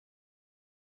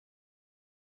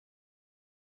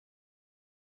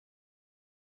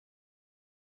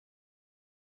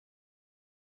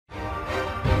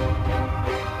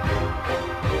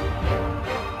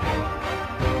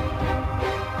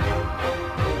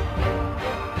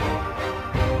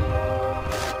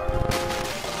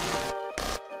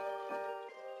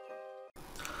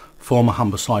Former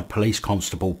Humberside Police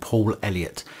Constable Paul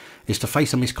Elliott is to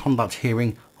face a misconduct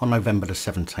hearing on November the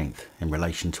 17th in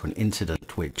relation to an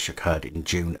incident which occurred in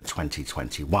June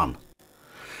 2021.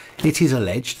 It is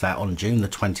alleged that on June the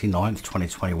 29th,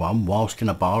 2021, whilst in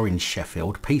a bar in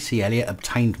Sheffield, PC Elliott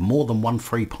obtained more than one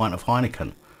free pint of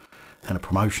Heineken and a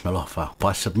promotional offer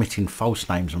by submitting false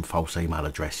names and false email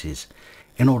addresses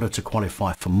in order to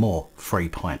qualify for more free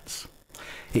pints.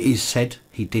 It is said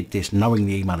he did this knowing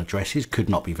the email addresses could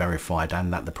not be verified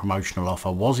and that the promotional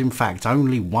offer was in fact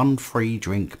only one free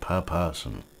drink per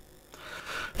person.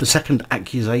 The second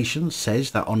accusation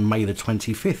says that on May the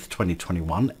 25th,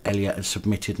 2021, Elliott had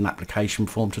submitted an application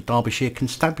form to Derbyshire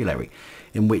Constabulary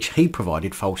in which he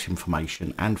provided false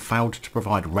information and failed to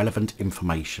provide relevant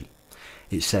information.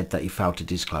 It said that he failed to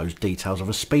disclose details of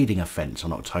a speeding offence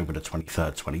on October the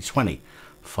 23rd, 2020,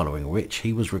 following which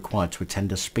he was required to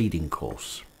attend a speeding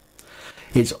course.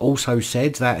 It's also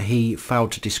said that he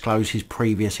failed to disclose his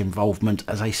previous involvement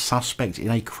as a suspect in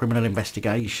a criminal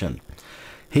investigation.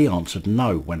 He answered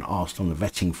no when asked on the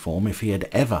vetting form if he had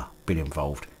ever been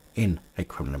involved in a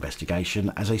criminal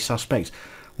investigation as a suspect,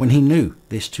 when he knew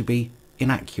this to be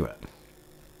inaccurate.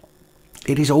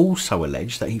 It is also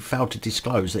alleged that he failed to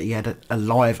disclose that he had a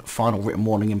live final written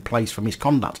warning in place for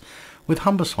misconduct with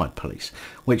Humberside Police,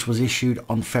 which was issued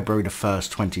on February the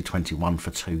 1st, 2021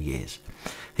 for 2 years.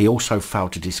 He also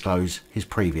failed to disclose his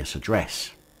previous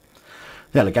address.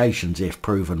 The allegations, if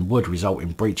proven, would result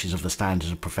in breaches of the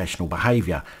standards of professional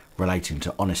behaviour relating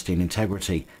to honesty and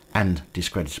integrity and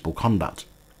discreditable conduct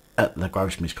at the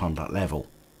gross misconduct level.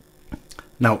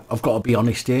 Now, I've got to be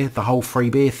honest here, the whole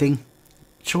free beer thing,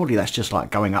 surely that's just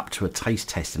like going up to a taste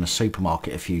test in a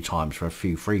supermarket a few times for a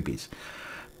few freebies.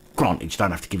 Granted, you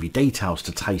don't have to give you details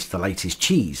to taste the latest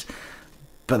cheese,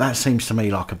 but that seems to me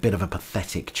like a bit of a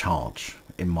pathetic charge,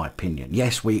 in my opinion.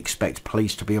 Yes, we expect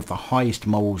police to be of the highest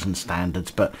morals and standards,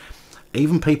 but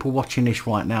even people watching this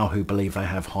right now who believe they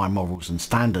have high morals and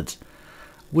standards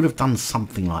would have done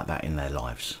something like that in their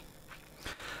lives.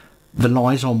 The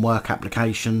lies on work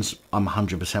applications, I'm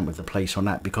 100% with the police on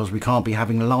that, because we can't be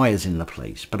having liars in the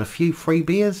police, but a few free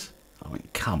beers? I mean,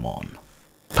 come on.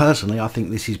 Personally, I think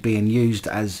this is being used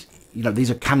as,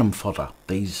 these are cannon fodder.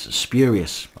 These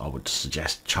spurious, I would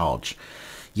suggest, charge.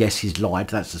 Yes, he's lied,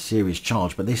 that's a serious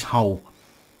charge, but this whole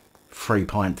free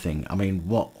pint thing, I mean,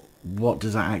 what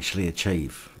does that actually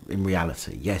achieve in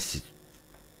reality? Yes,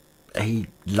 he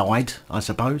lied, I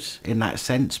suppose, in that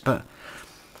sense, but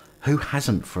who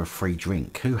hasn't for a free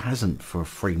drink? Who hasn't for a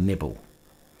free nibble?